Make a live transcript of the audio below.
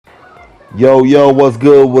Yo, what's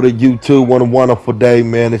good with a YouTube? What a wonderful day,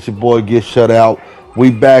 man. It's your boy Get Shut Out. We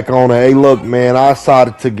back on it. Hey, look, man, I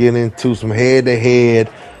decided to get into some head-to-head,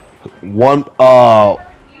 one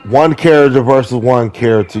one character versus one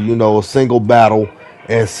character, a single battle,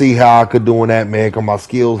 and see how I could do in that, man, because my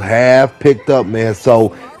skills have picked up, man.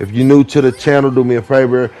 So if you're new to the channel, do me a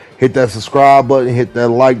favor, hit that subscribe button, hit that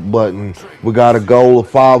like button. We got a goal of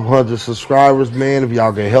 500 subscribers, man. If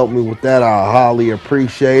y'all can help me with that, I highly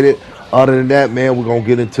appreciate it. Other than that, man, we're going to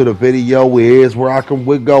get into the video. We're rocking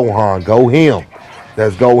with Gohan. Go him.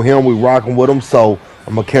 Let's go him. We rocking with him. So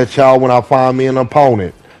I'm going to catch y'all when I find me an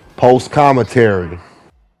opponent. Post commentary.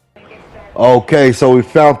 Okay, so we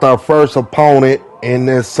found our first opponent in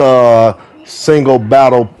this single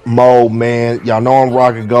battle mode, man. Y'all know I'm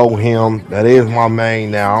rocking Go Him. That is my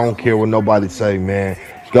main now. I don't care what nobody say, man.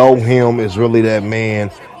 Go Him is really that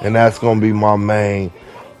man, and that's gonna be my main.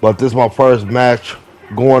 But this is my first match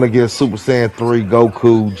going against Super Saiyan 3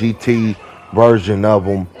 Goku GT version of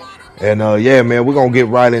him. And yeah, man, we're gonna get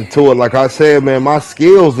right into it. Like I said, man, my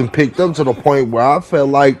skills and picked up to the point where I felt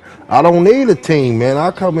like I don't need a team, man.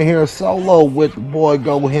 I come in here solo with the boy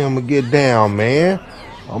Go Him and get down, man.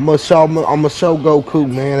 I'm gonna show Goku,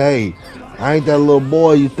 man. Hey, I ain't that little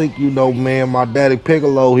boy you think you know, man. My daddy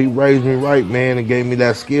Piccolo, he raised me right, man, and gave me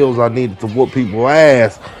that skills I needed to whoop people's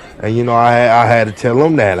ass. And I had to tell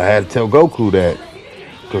him that. I had to tell Goku that.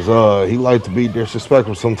 Cause he like to be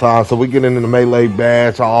disrespectful sometimes. So we get into the melee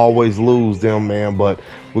badge. I always lose them, man. But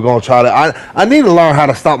we're gonna try to. I need to learn how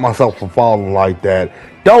to stop myself from falling like that.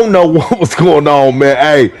 Don't know what was going on, man.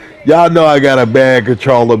 Hey, y'all know I got a bad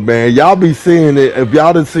controller, man. Y'all be seeing it. If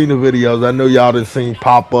y'all done seen the videos, I know y'all done seen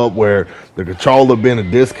pop up where the controller been a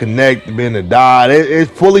disconnect, been a died. It's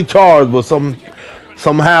fully charged, but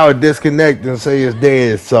somehow it disconnected and say it's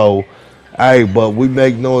dead. So, hey, but we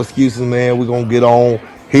make no excuses, man. We gonna get on.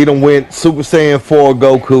 He done went Super Saiyan 4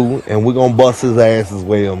 Goku, and we're gonna bust his ass as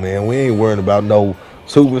well, man. We ain't worrying about no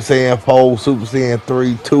Super Saiyan 4, Super Saiyan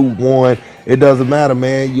 3, 2, 1. It doesn't matter,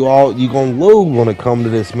 man. You gonna lose when it come to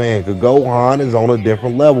this, man. Cause Gohan is on a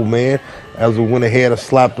different level, man. As we went ahead and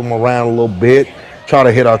slapped him around a little bit, try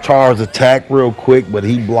to hit our charge attack real quick, but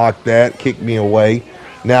he blocked that, kicked me away.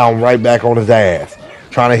 Now I'm right back on his ass,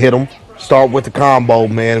 trying to hit him. Start with the combo,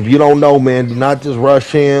 man. If you don't know, man, do not just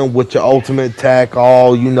rush in with your ultimate attack.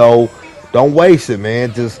 Don't waste it,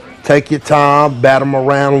 man. Just take your time, bat him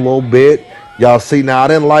around a little bit. Y'all see now,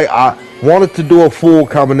 I wanted to do a full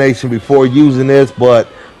combination before using this, but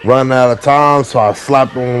running out of time, so I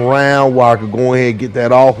slapped him around while I could go ahead and get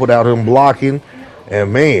that off without him blocking.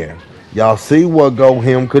 And man, y'all see what Go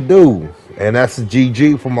Him could do. And that's a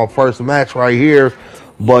GG for my first match right here.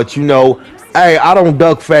 But hey, I don't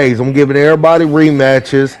duck phase. I'm giving everybody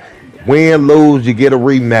rematches. Win, lose, you get a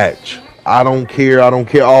rematch. I don't care.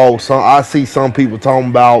 Oh, I see some people talking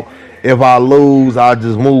about if I lose, I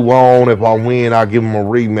just move on. If I win, I give them a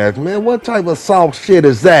rematch. Man, what type of soft shit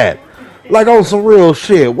is that? Like on some real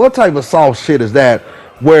shit. What type of soft shit is that?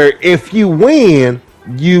 Where if you win,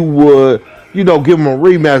 you would, give them a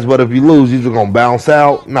rematch. But if you lose, you're just gonna bounce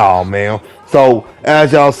out. Nah, man. So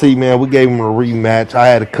as y'all see, man, we gave them a rematch. I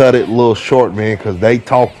had to cut it a little short, man, because they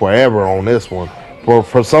talk forever on this one.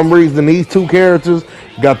 For some reason, these two characters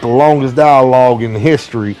got the longest dialogue in the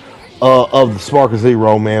history of the Spark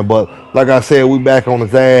Zero, man. But like I said, we back on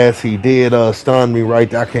his ass. He did stun me right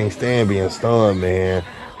there. I can't stand being stunned, man.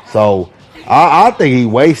 So I think he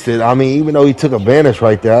wasted. I mean, even though he took advantage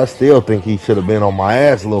right there, I still think he should have been on my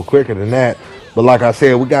ass a little quicker than that. But like I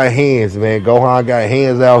said, we got hands, man. Gohan got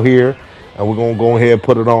hands out here. And we're going to go ahead and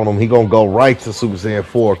put it on him. He going to go right to Super Saiyan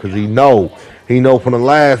 4 because he know from the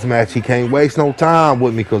last match he can't waste no time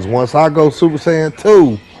with me because once I go Super Saiyan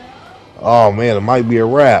 2, oh, man, it might be a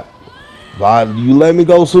wrap. But you let me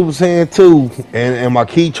go Super Saiyan 2 and my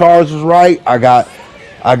key charge is right, I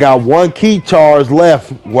got one key charge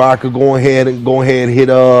left where I could go ahead and hit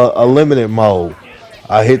a limited mode.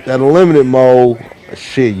 I hit that limited mode.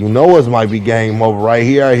 Shit, it might be game over right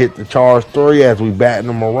here. I hit the charge 3 as we batting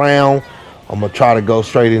them around. I'm going to try to go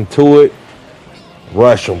straight into it.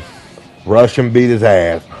 Rush him. Rush and beat his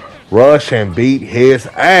ass. Rush and beat his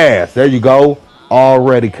ass. There you go.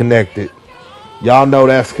 Already connected. Y'all know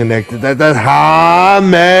that's connected. That's ha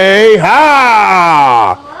may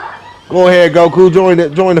ha. Go ahead, Goku.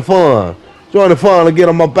 Join the fun. Join the fun and get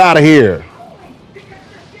him up out of here.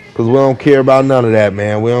 Because we don't care about none of that,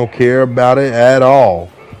 man. We don't care about it at all.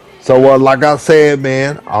 So, like I said,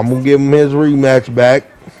 man, I'm going to give him his rematch back.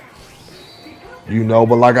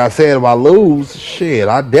 But like I said, if I lose, shit,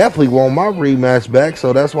 I definitely want my rematch back.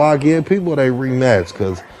 So that's why I give people their rematch.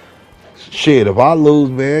 Because, shit, if I lose,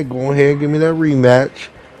 man, go ahead and give me that rematch.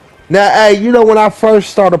 Now, hey, you know when I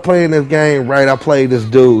first started playing this game, right? I played this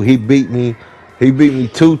dude. He beat me. He beat me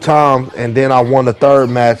 2 times, and then I won the third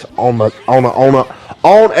match on a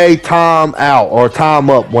time out or time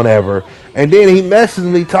up, whatever. And then he messaged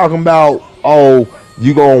me talking about, oh,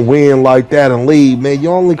 you gonna win like that and leave, man. You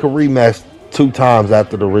only can rematch 2 times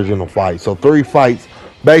after the original fight. So 3 fights,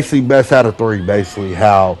 basically best out of 3, basically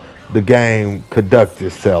how the game conducts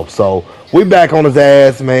itself. So we back on his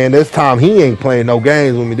ass, man. This time he ain't playing no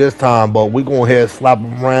games with me this time, but we going ahead and slap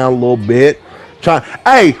him around a little bit.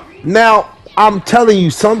 Hey, now I'm telling you,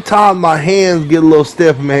 sometimes my hands get a little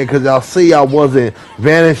stiff, man, because y'all see I wasn't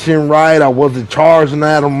vanishing right. I wasn't charging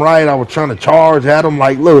at him right. I was trying to charge at him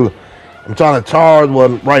like, look, I'm trying to charge.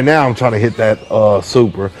 Well, right now I'm trying to hit that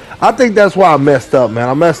super. I think that's why I messed up, man.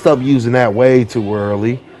 I messed up using that way too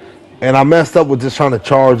early. And I messed up with just trying to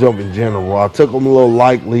charge up in general. I took him a little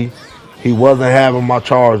lightly. He wasn't having my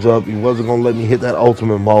charge up. He wasn't going to let me hit that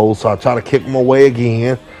ultimate mode. So I tried to kick him away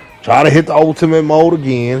again. Try to hit the ultimate mode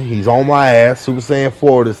again. He's on my ass. Super Saiyan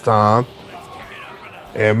 4 this time.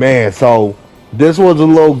 And, man, so this was a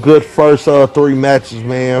little good first 3 matches,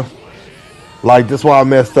 man. Like, this is why I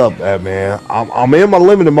messed up at, man. I'm in my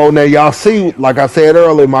limited mode now. Y'all see, like I said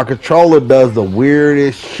earlier, my controller does the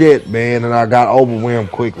weirdest shit, man. And I got overwhelmed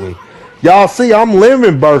quickly. Y'all see, I'm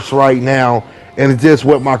lemon burst right now. And it's just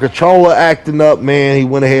with my controller acting up, man. He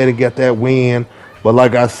went ahead and got that win. But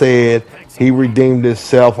like I said, he redeemed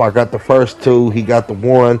himself. I got the first 2. He got the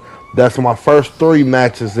 1. That's my first 3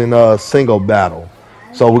 matches in a single battle.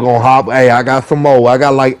 So we're going to hop. Hey, I got some more. I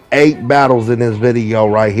got like 8 battles in this video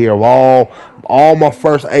right here. Of all my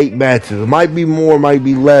first 8 matches. It might be more, might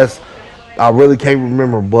be less. I really can't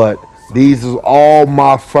remember. But these is all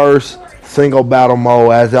my first single battle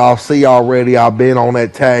mode. As y'all see already, I've been on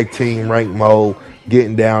that tag team rank mode,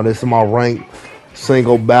 getting down. This is my rank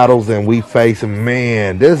single battles, and we facing,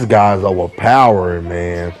 man, this guy's overpowering,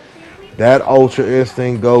 man. That Ultra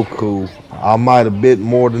Instinct Goku, I might have bit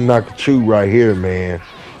more than I could chew right here, man.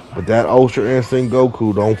 But that Ultra Instinct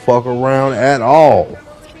Goku don't fuck around at all.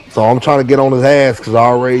 So I'm trying to get on his ass because I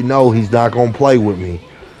already know he's not going to play with me.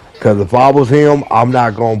 Because if I was him, I'm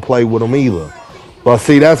not going to play with him either. But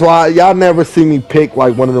see, that's why y'all never see me pick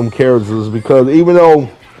like one of them characters, because even though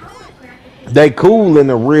they cool in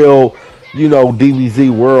the real, you know,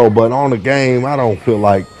 DBZ world, but on the game, I don't feel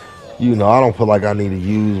like, you know, I don't feel like I need to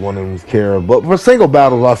use one of these characters. But for single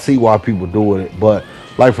battles, I see why people doing it. But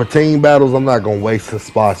like for team battles, I'm not going to waste the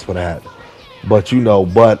spots for that. But, you know,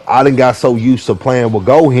 but I done got so used to playing with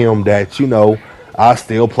GOHIM that, you know, I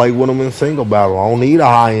still play with them in single battle. I don't need a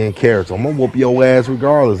high-end character. I'm going to whoop your ass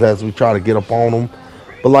regardless as we try to get up on them.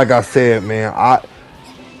 But like I said, man,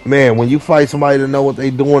 man, when you fight somebody to know what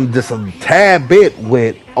they doing just a tad bit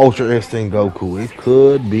with Ultra Instinct Goku, it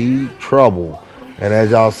could be trouble. And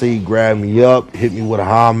as y'all see, grab me up, hit me with a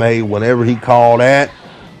Hame, whatever he called that,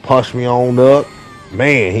 punch me on up.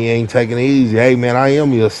 Man, he ain't taking it easy. Hey, man, I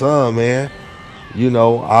am your son, man. You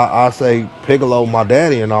know, I say Piccolo my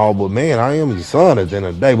daddy and all, but man, I am his son at the end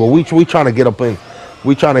of the day. But we trying to get up in,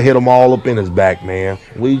 we trying to hit him all up in his back, man.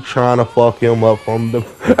 We trying to fuck him up from the.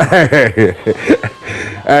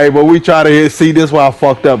 Hey, but we try to see this where I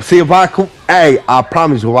fucked up. See if I could. Hey, I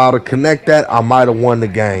promise you, if I would connect that, I might have won the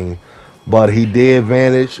game. But he did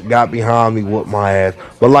vanish, got behind me with my ass.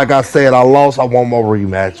 But like I said, I lost. I want my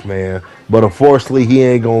rematch, man. But unfortunately, he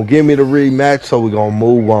ain't gonna give me the rematch, so we're gonna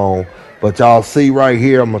move on. But y'all see right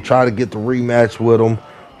here, I'm going to try to get the rematch with him.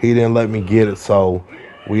 He didn't let me get it, so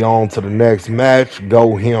we on to the next match.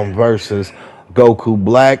 GOHIM versus Goku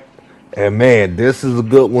Black. And, man, this is a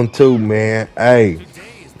good one, too, man. Hey,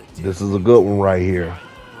 this is a good one right here.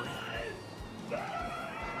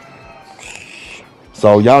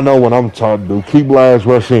 So, y'all know what I'm trying to do. Keep blast,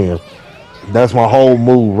 rush in. That's my whole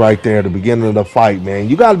move right there at the beginning of the fight, man.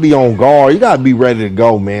 You got to be on guard. You got to be ready to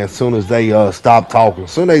go, man, as soon as they stop talking.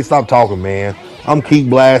 As soon as they stop talking, man, I'm keep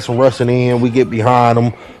blasting, rushing in. We get behind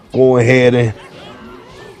them, going ahead, and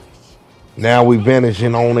now we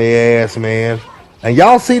vanishing on their ass, man. And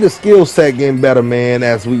y'all see the skill set getting better, man,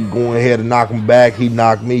 as we going ahead and knock him back. He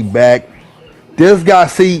knocked me back. This guy,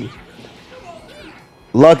 see,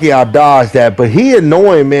 lucky I dodged that, but he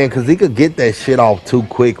annoying, man, because he could get that shit off too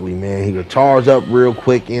quickly, man. He could charge up real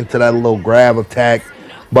quick into that little grab attack.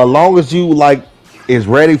 But long as you, like, is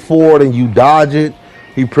ready for it and you dodge it,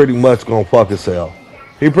 he pretty much going to fuck himself.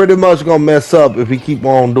 He pretty much going to mess up if he keep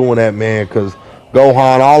on doing that, man, because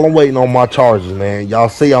Gohan, all I'm waiting on my charges, man. Y'all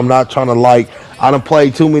see, I'm not trying to, like, I done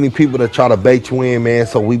played too many people that try to bait you in, man,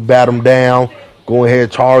 so we bat them down. Go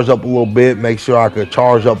ahead, charge up a little bit, make sure I could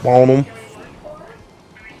charge up on them.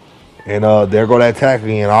 And there go that attack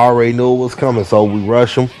again. I already knew it was coming, so we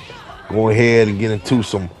rush him. Go ahead and get into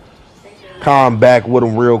some combat with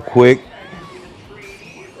him real quick.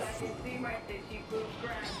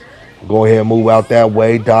 Go ahead and move out that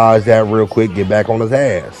way. Dodge that real quick. Get back on his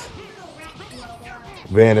ass.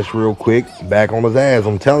 Vanish real quick. Back on his ass.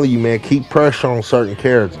 I'm telling you, man, keep pressure on certain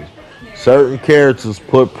characters. Certain characters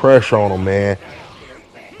put pressure on them, man.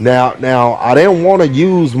 Now, I didn't want to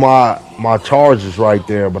use my charges right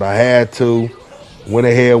there, but I had to. Went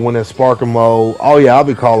ahead, went in sparking mode. Oh yeah, I'll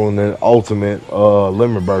be calling it ultimate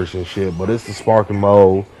limit burst and shit, but it's the sparking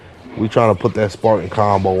mode. We trying to put that sparking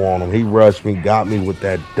combo on him. He rushed me, got me with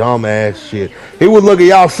that dumb ass shit. He was looking,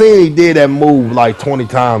 y'all seen he did that move like 20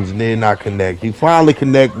 times and did not connect. He finally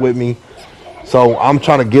connect with me. So I'm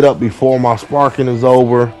trying to get up before my sparking is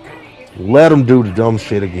over. Let him do the dumb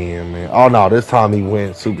shit again, man. Oh no, this time he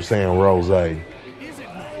went Super Saiyan Rose.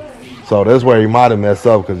 So that's where he might have messed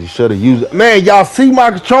up because he should have used it. Man, y'all see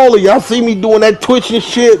my controller? Y'all see me doing that twitching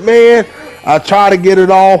shit, man? I try to get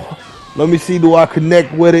it off. Let me see, do I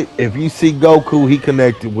connect with it? If you see Goku, he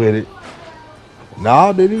connected with it.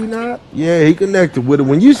 No, did he not? Yeah, he connected with it.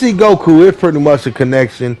 When you see Goku, it's pretty much a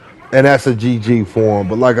connection, and that's a GG for him.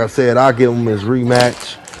 But like I said, I'll give him his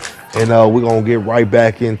rematch, and we're going to get right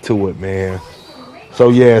back into it, man. So,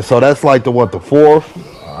 yeah, so that's like the fourth?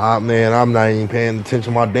 Man, I'm not even paying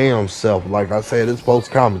attention to my damn self. Like I said, it's supposed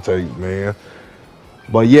to commentate, man.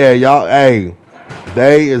 But, yeah, y'all, hey,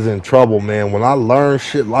 they is in trouble, man. When I learn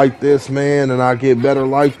shit like this, man, and I get better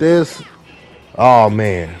like this, oh,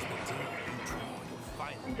 man.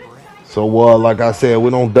 So, like I said, we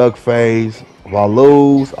don't duck phase. If I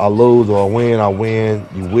lose, I lose, or I win, I win.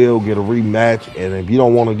 You will get a rematch, and if you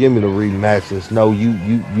don't want to give me the rematch, just know you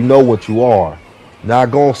know what you are.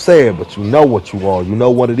 Not gonna say it, but you know what you are. You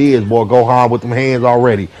know what it is, boy. GOHIM with them hands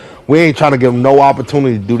already. We ain't trying to give him no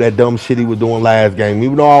opportunity to do that dumb shit he was doing last game.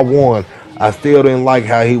 Even though I won, I still didn't like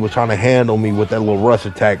how he was trying to handle me with that little rush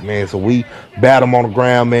attack, man. So we bat him on the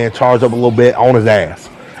ground, man. Charge up a little bit on his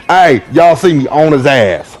ass. Hey, y'all see me on his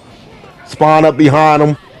ass. Spawn up behind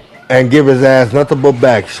him and give his ass nothing but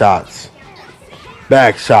back shots.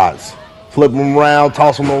 Back shots. Flip him around,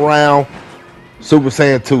 toss him around. Super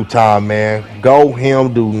Saiyan 2 time, man.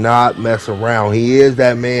 GOHIM, do not mess around. He is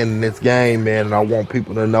that man in this game, man, and I want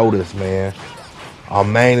people to know this, man. I'm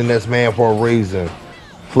maining this man for a reason.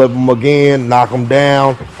 Flip him again, knock him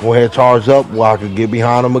down. Go ahead, charge up while I can get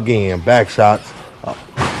behind him again. Back shots.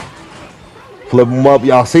 Flip him up.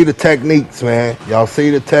 Y'all see the techniques, man. Y'all see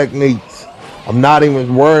the techniques. I'm not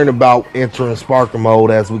even worrying about entering sparking mode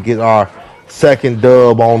as we get our second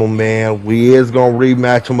dub on him, man. We is gonna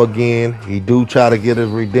rematch him again. He do try to get his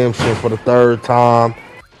redemption for the third time.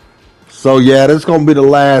 So yeah, this is gonna be the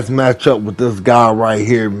last matchup with this guy right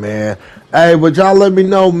here, man. Hey, but y'all let me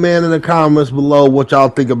know, man, in the comments below what y'all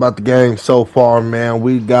think about the game so far, man.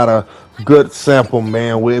 We got a good sample,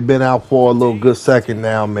 man. We've been out for a little good second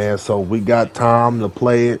now, man. So we got time to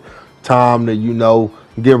play it, time to, you know,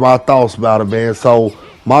 give our thoughts about it, man. So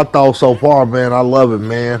my thoughts so far, man, I love it,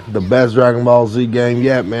 man. The best Dragon Ball Z game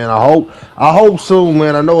yet, man. I hope soon,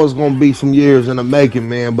 man. I know it's gonna be some years in the making,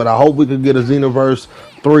 man, but I hope we could get a Xenoverse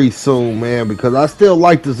 3 soon, man, because I still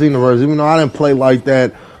like the Xenoverse, even though I didn't play like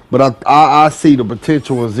that. But I see the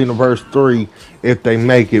potential in Xenoverse 3 if they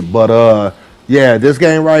make it. But yeah, this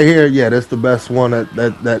game right here, yeah, that's the best one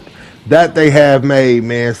that they have made,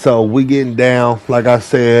 man. So we getting down, like I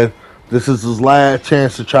said. This is his last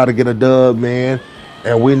chance to try to get a dub, man.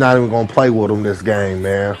 And we're not even going to play with him this game,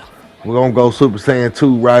 man. We're going to go Super Saiyan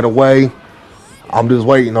 2 right away. I'm just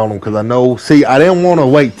waiting on him because I know. See, I didn't want to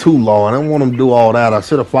wait too long. I didn't want him to do all that. I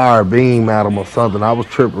should have fired a beam at him or something. I was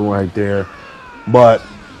tripping right there. But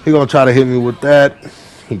he going to try to hit me with that.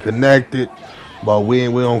 He connected. But we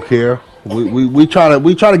don't care. We try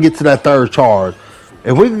to get to that third charge.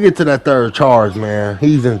 If we can get to that third charge, man,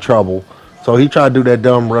 he's in trouble. So he tried to do that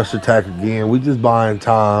dumb rush attack again. We just buying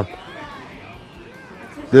time.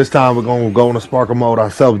 This time we're going to go into sparking mode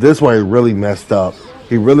ourselves. This way he really messed up.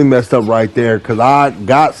 He really messed up right there because I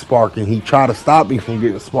got sparking. He tried to stop me from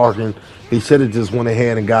getting sparking. He should have just went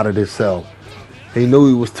ahead and got it himself. He knew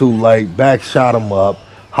he was too late. Back shot him up.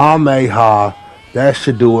 Ha-meh-ha. That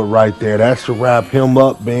should do it right there. That should wrap him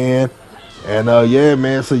up, man. And yeah,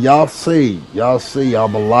 man, so y'all see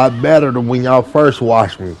I'm a lot better than when y'all first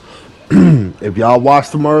watched me. If y'all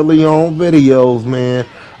watched them early on videos, man,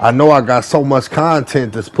 I know I got so much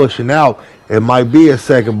content that's pushing out. It might be a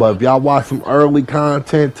second, but if y'all watch some early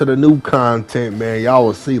content to the new content, man, y'all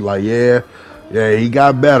will see like, yeah, he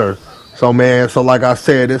got better. So, man, so like I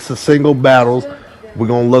said, it's a single battles. We're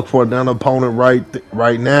going to look for another opponent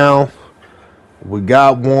right now. We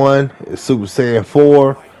got one. It's Super Saiyan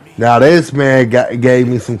 4. Now this man gave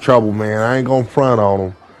me some trouble, man. I ain't gonna front on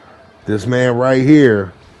him. This man right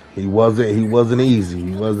here, he wasn't easy.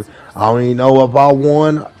 He wasn't. I don't even know if I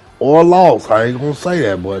won or lost. I ain't gonna say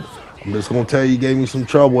that, but I'm just gonna tell you, he gave me some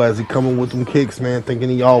trouble as he coming with them kicks, man. Thinking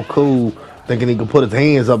he all cool, thinking he can put his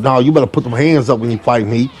hands up. No, you better put them hands up when you fight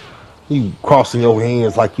me. You crossing your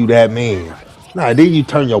hands like you that man. Nah, then you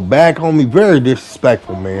turn your back on me. Very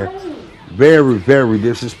disrespectful, man. Very, very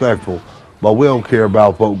disrespectful. But we don't care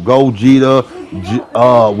about Gogeta,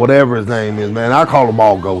 whatever his name is, man. I call them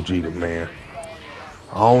all Gogeta, man.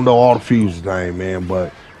 I don't know all the Fuse's name, man,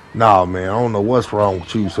 but nah, man, I don't know what's wrong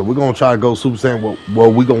with you. So we're gonna try to go Super Saiyan.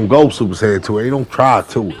 Well, we gonna go Super Saiyan to it. He don't try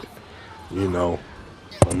to it, you know.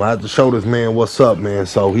 I'm gonna have to show this man what's up, man.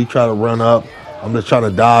 So he try to run up. I'm just trying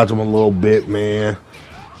to dodge him a little bit, man.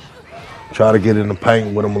 Try to get in the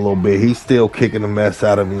paint with him a little bit. He's still kicking the mess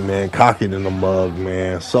out of me, man. Cocking in the mug,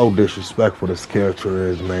 man. So disrespectful this character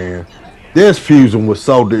is, man. This fusion was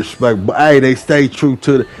so disrespectful. But hey, they stayed true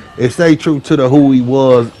to the who he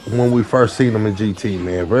was when we first seen him in GT,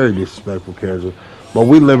 man. Very disrespectful character. But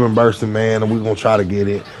we live in bursting, man, and we're gonna try to get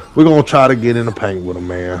it. We're gonna try to get in the paint with him,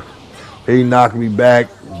 man. He knocked me back.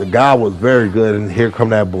 The guy was very good, and here come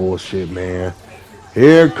that bullshit, man.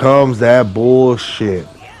 Here comes that bullshit.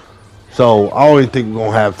 So I don't even think we're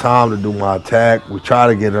gonna have time to do my attack. We try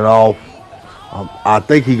to get it off. I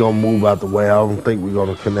think he gonna move out the way. I don't think we're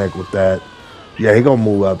gonna connect with that. Yeah, he gonna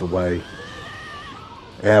move out the way.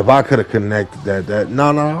 And if I could have connected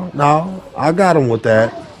no, I got him with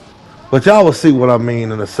that. But y'all will see what I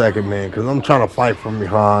mean in a second, man, because I'm trying to fight from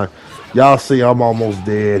behind. Y'all see I'm almost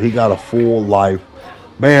dead. He got a full life.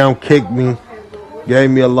 Bam, kicked me. Gave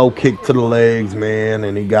me a low kick to the legs, man,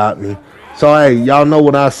 and he got me. So, hey, y'all know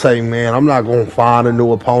what I say, man. I'm not going to find a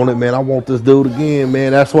new opponent, man. I want this dude again,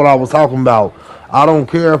 man. That's what I was talking about. I don't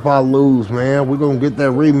care if I lose, man. We're going to get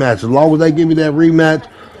that rematch. As long as they give me that rematch,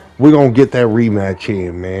 we're going to get that rematch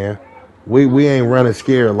in, man. We ain't running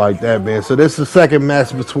scared like that, man. So, this is the second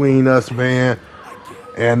match between us, man.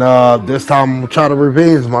 And this time, I'm going to try to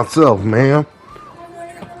revenge myself, man.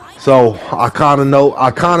 So, I kind of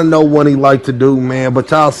know what he like to do, man. But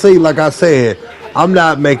y'all see, like I said, I'm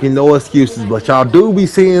not making no excuses, but y'all do be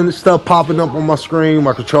seeing stuff popping up on my screen.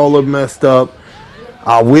 My controller messed up.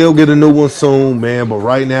 I will get a new one soon, man. But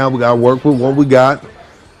right now, we got to work with what we got.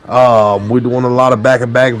 We're doing a lot of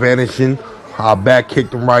back-and-back vanishing. I back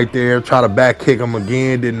kicked him right there. Try to back kick him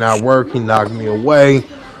again. Did not work. He knocked me away.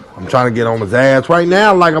 I'm trying to get on his ass. Right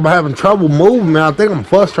now, like I'm having trouble moving, man. I think I'm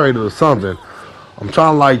frustrated or something. I'm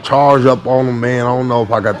trying to, like, charge up on him, man. I don't know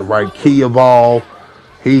if I got the right key evolved.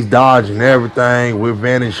 He's dodging everything. We're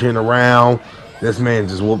vanishing around. This man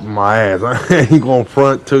just whooping my ass. I ain't going to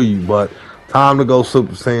front to you, but time to go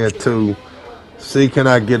Super Saiyan 2. See, can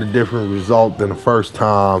I get a different result than the first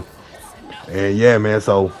time? And, yeah, man,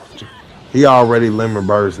 so he already lemon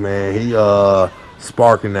burst, man. He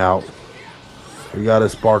sparking out. He got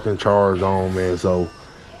his sparking charge on, man. So,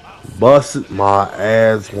 busted my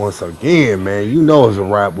ass once again, man. You know it's a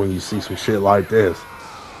wrap when you see some shit like this.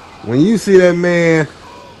 When you see that, man...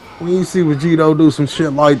 When you see Vegito do some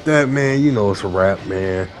shit like that, man, you know it's a wrap,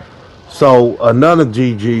 man. So, another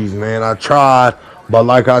GG's, man. I tried, but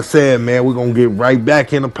like I said, man, we're going to get right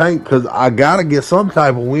back in the paint because I got to get some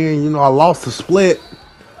type of win. You know, I lost the split.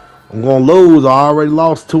 I'm going to lose. I already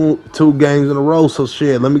lost two games in a row, so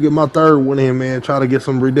shit, let me get my third one in, man. Try to get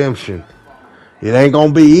some redemption. It ain't going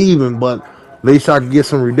to be even, but at least I can get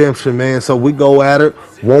some redemption, man. So, we go at it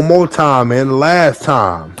one more time, man. The last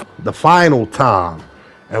time. The final time.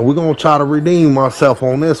 And we're going to try to redeem myself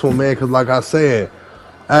on this one, man, because like I said,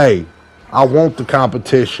 hey, I want the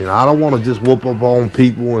competition. I don't want to just whoop up on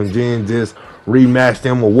people and then just rematch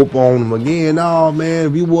them or whoop on them again. No, man,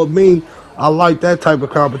 if you whoop me, I like that type of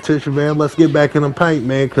competition, man. Let's get back in the paint,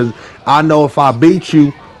 man, because I know if I beat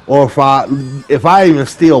you or if I even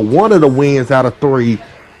steal one of the wins out of 3,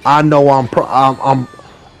 I know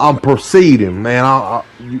I'm proceeding, man.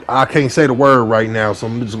 I can't say the word right now, so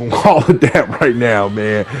I'm just gonna call it that right now,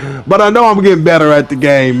 man. But I know I'm getting better at the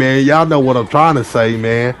game, man. Y'all know what I'm trying to say,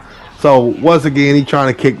 man. So once again, he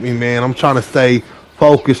trying to kick me, man. I'm trying to stay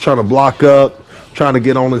focused, trying to block up, trying to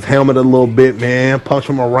get on his helmet a little bit, man. Punch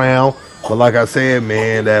him around. But like I said,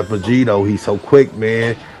 man, that Vegito, he's so quick,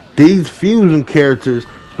 man. These fusion characters,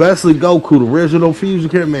 especially Goku, the original fusion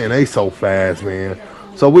character, man, they so fast, man.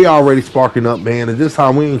 So we already sparking up, man. And this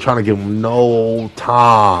time we ain't trying to give him no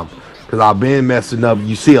time. Because I've been messing up.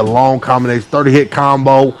 You see a long combination, 30-hit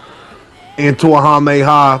combo into a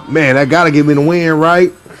Hameha. Man, that got to give me the win,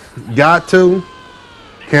 right? Got to.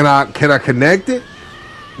 Can I connect it?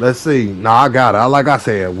 Let's see. Nah, I got it. Like I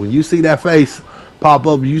said, when you see that face pop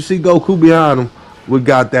up. You see Goku behind him. We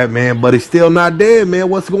got that, man. But he's still not dead, man.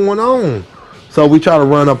 What's going on? So we try to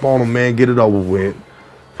run up on him, man. Get it over with.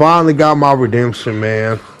 Finally got my redemption,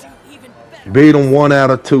 man. Beat him 1 out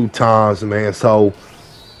of 2 times, man. So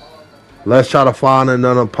let's try to find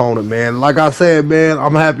another opponent, man. Like I said, man,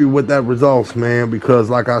 I'm happy with that results, man. Because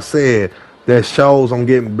like I said, that shows I'm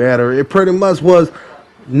getting better. It pretty much was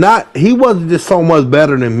not, he wasn't just so much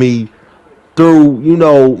better than me through, you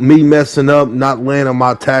know, me messing up, not landing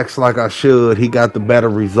my attacks like I should. He got the better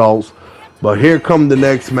results. But here come the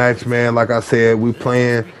next match, man. Like I said, we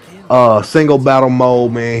playing single battle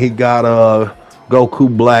mode, man. He got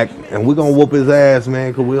Goku Black, and we gonna whoop his ass,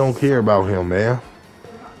 man, because we don't care about him, man.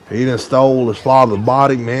 He done stole his father's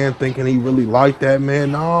body, man, thinking he really liked that,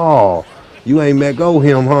 man. No, you ain't met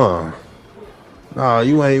GOHIM, huh? Nah,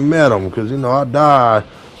 you ain't met him, because, you know, I died,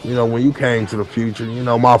 you know, when you came to the future. You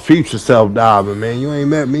know, my future self died, but, man, you ain't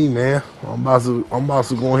met me, man. I'm about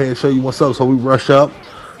to go ahead and show you what's up. So we rush up,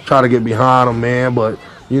 try to get behind him, man, but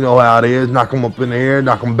you know how it is. Knock him up in the air,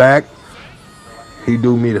 knock him back. He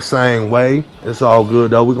do me the same way. It's all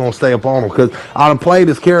good, though. We're going to stay up on him because I done played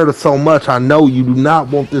this character so much. I know you do not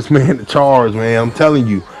want this man to charge, man. I'm telling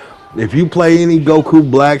you. If you play any Goku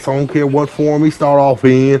Blacks, I don't care what form he start off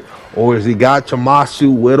in, or if he got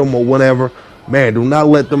Yamasu with him or whatever, man, do not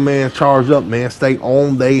let the man charge up, man. Stay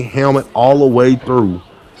on their helmet all the way through.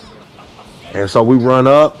 And so we run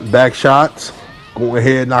up, back shots, go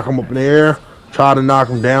ahead, knock him up in the air, try to knock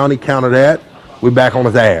him down. He countered that. We back on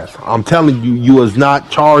his ass. I'm telling you, you is not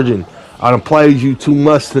charging. I done played you too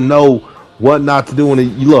much to know what not to do.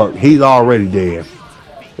 And look, he's already dead.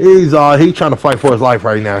 He trying to fight for his life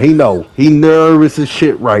right now. He know. He nervous as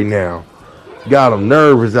shit right now. Got him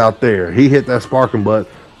nervous out there. He hit that sparking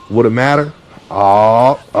button. Would it matter?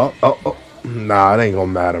 Oh. Nah, it ain't gonna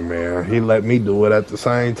matter, man. He let me do it at the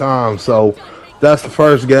same time. So that's the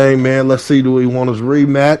first game, man. Let's see, do we want his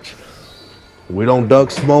rematch? We don't duck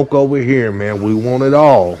smoke over here, man. We want it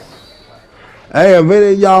all. Hey, if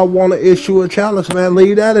any of y'all want to issue a challenge, man,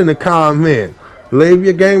 leave that in the comment. Leave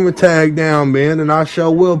your gamer tag down, man, and I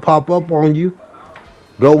sure will pop up on you.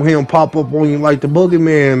 GOHIM pop up on you like the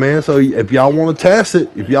boogeyman, man. So if y'all want to test it,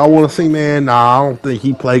 if y'all want to see, man, nah, I don't think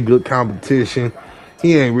he play good competition.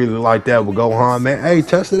 He ain't really like that with GOHIM, man. Hey,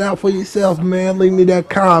 test it out for yourself, man. Leave me that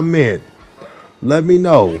comment. Let me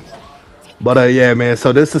know. But yeah, man,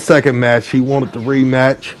 so this is the second match. He wanted the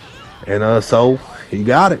rematch, and so he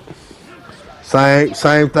got it.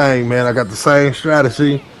 Same thing, man. I got the same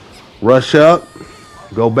strategy. Rush up,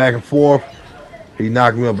 go back and forth. He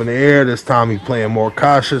knocked me up in the air. This time he's playing more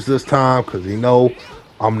cautious this time because he know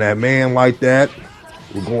I'm that man like that.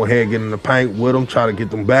 We'll go ahead and get in the paint with him, try to get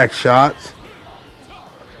them back shots.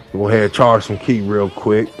 Go ahead and charge some key real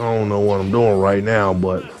quick. I don't know what I'm doing right now,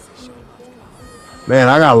 but man,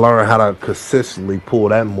 I gotta learn how to consistently pull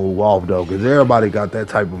that move off though, because everybody got that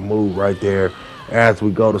type of move right there. As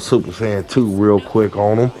we go to Super Saiyan 2 real quick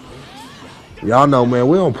on them. Y'all know, man,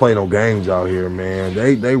 we don't play no games out here, man.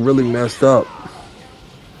 They really messed up.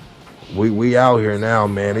 We out here now,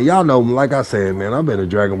 man. And y'all know, like I said, man, I've been a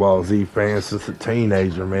Dragon Ball Z fan since a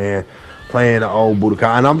teenager, man. Playing the old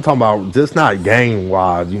Budokai. And I'm talking about just not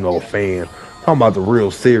game-wise, you know, fan. I'm talking about the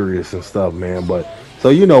real serious and stuff, man. But, so,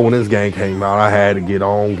 you know, when this game came out, I had to get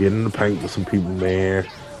in the paint with some people, man.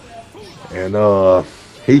 And,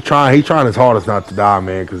 he trying his hardest not to die,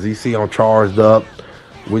 man, because he see I'm charged up.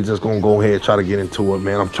 We're just going to go ahead and try to get into it,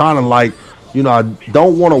 man. I'm trying to, like, you know, I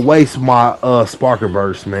don't want to waste my Sparking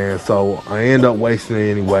Burst, man. So I end up wasting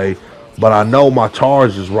it anyway. But I know my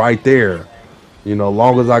charge is right there. You know, as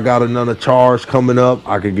long as I got another charge coming up,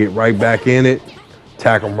 I could get right back in it.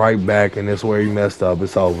 Tack him right back, and that's where he messed up.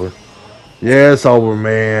 It's over. Yeah, it's over,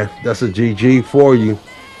 man. That's a GG for you.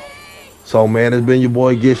 So, man, it's been your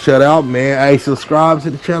boy Get Shut Out, man. Hey, subscribe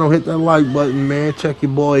to the channel. Hit that like button, man. Check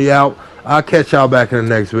your boy out. I'll catch y'all back in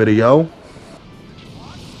the next video.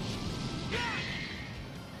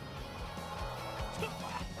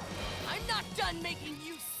 I'm not done making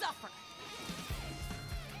you suffer.